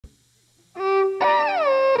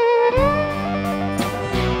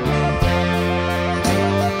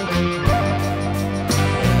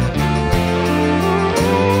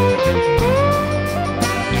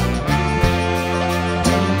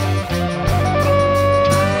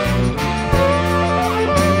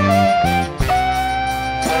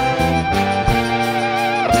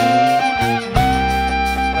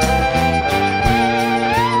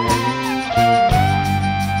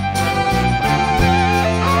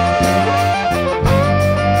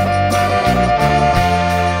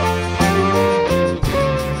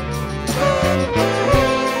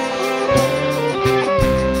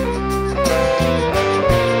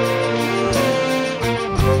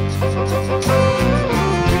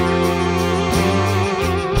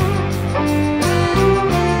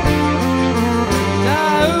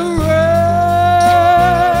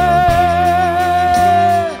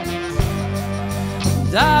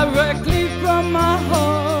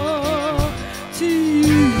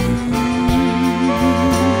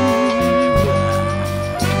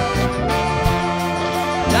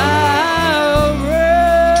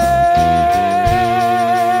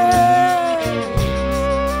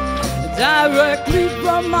directly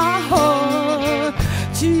from my heart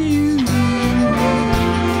to you.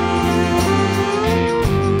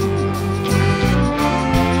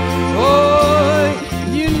 Oh,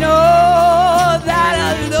 you know that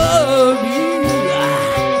I love you.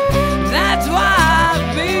 That's why I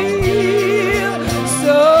feel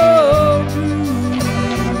so blue.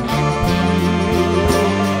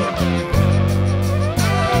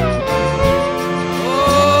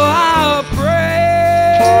 Oh, I'll pray.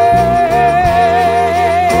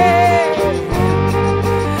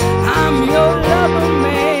 I'm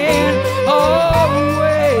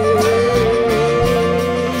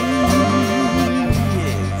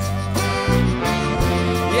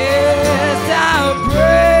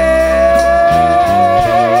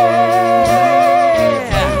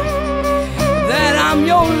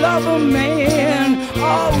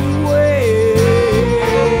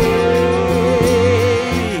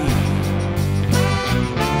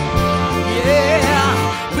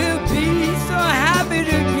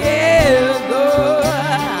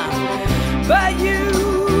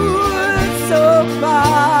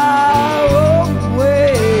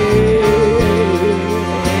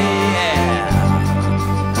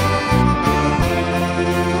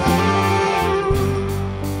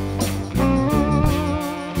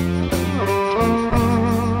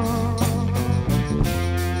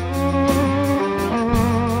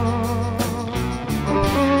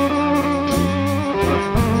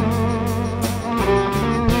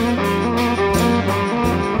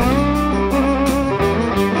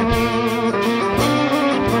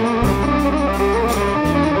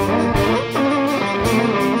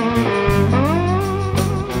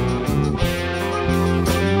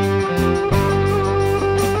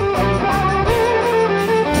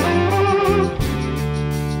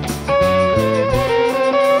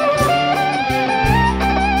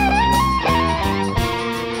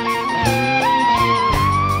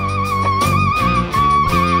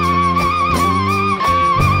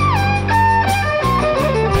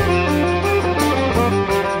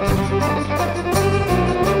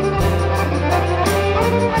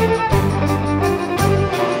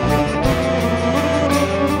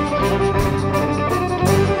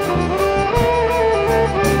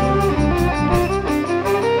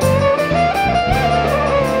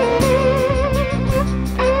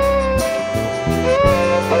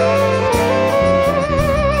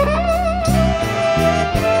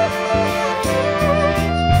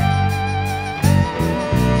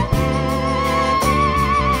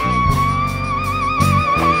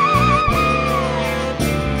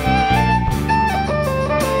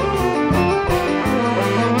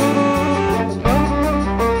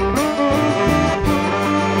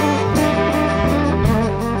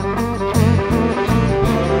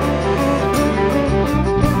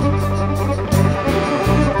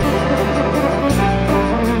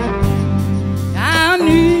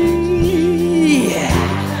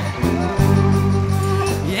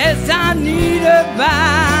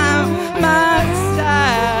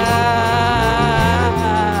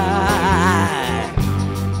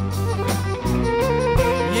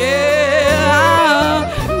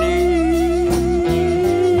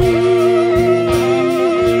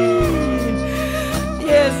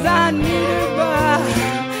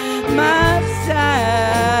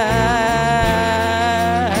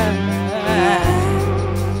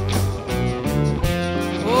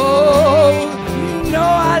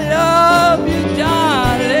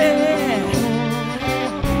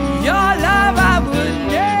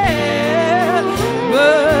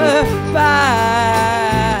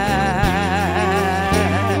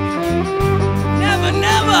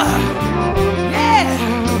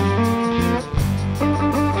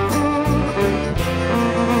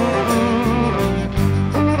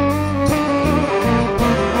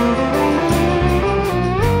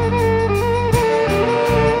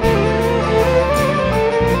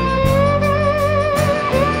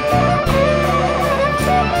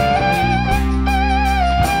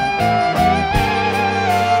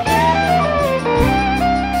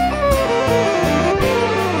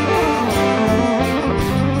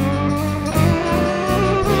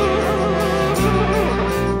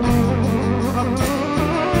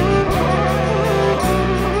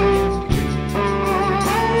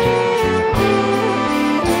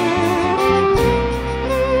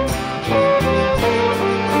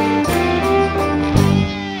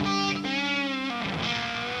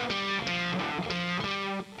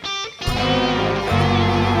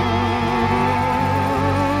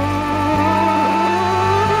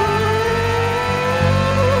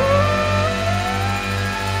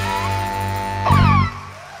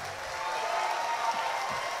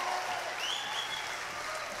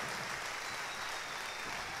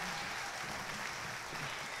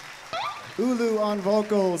Ulu on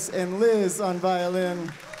vocals, and Liz on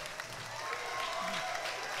violin.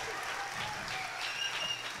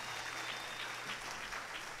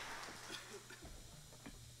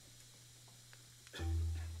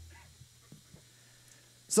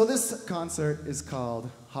 So this concert is called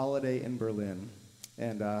Holiday in Berlin.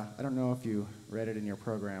 And I don't know if you read it in your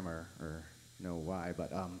program or know why,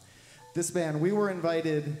 but this band, we were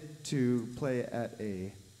invited to play at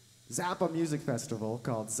a Zappa music festival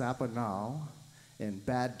called Zappa Now in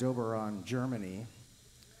Bad Doberan, Germany.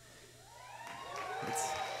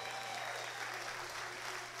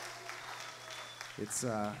 It's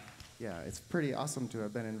pretty awesome to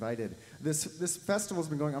have been invited. This festival's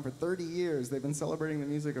been going on for 30 years. They've been celebrating the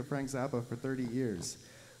music of Frank Zappa for 30 years.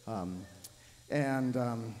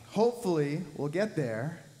 Hopefully we'll get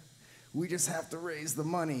there. We just have to raise the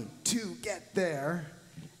money to get there.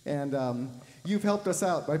 And you've helped us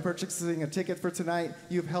out by purchasing a ticket for tonight.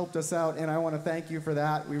 You've helped us out, and I want to thank you for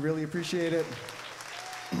that. We really appreciate it.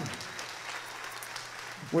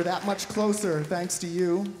 We're that much closer thanks to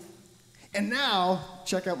you. And now,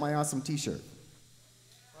 check out my awesome t-shirt.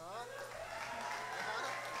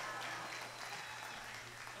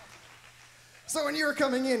 So when you were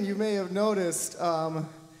coming in, you may have noticed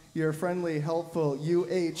your friendly, helpful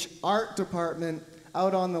UH art department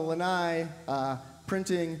out on the lanai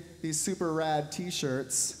printing these super rad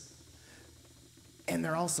t-shirts. And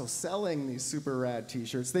they're also selling these super rad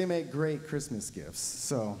t-shirts. They make great Christmas gifts.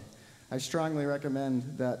 So I strongly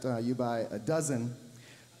recommend that you buy a dozen.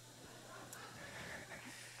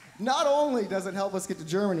 Not only does it help us get to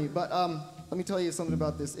Germany, but let me tell you something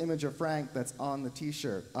about this image of Frank that's on the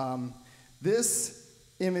t-shirt. This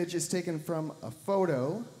image is taken from a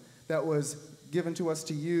photo that was given to us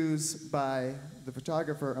to use by the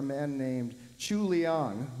photographer, a man named Chu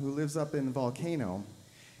Liang, who lives up in Volcano.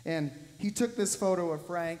 And he took this photo of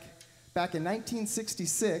Frank back in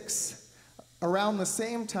 1966, around the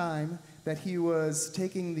same time that he was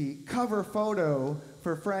taking the cover photo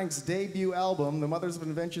for Frank's debut album, the Mothers of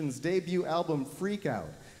Invention's debut album, Freak Out.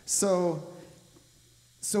 So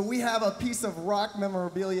we have a piece of rock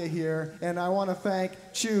memorabilia here, and I want to thank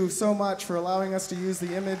Chu so much for allowing us to use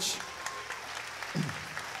the image.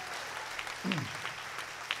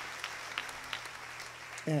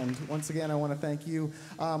 And once again, I want to thank you.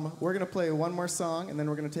 We're going to play one more song, and then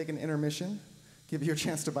we're going to take an intermission, give you a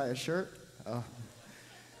chance to buy a shirt,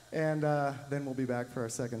 and then we'll be back for our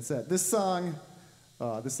second set. This song's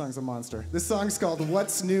a monster. This song's called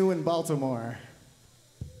What's New in Baltimore.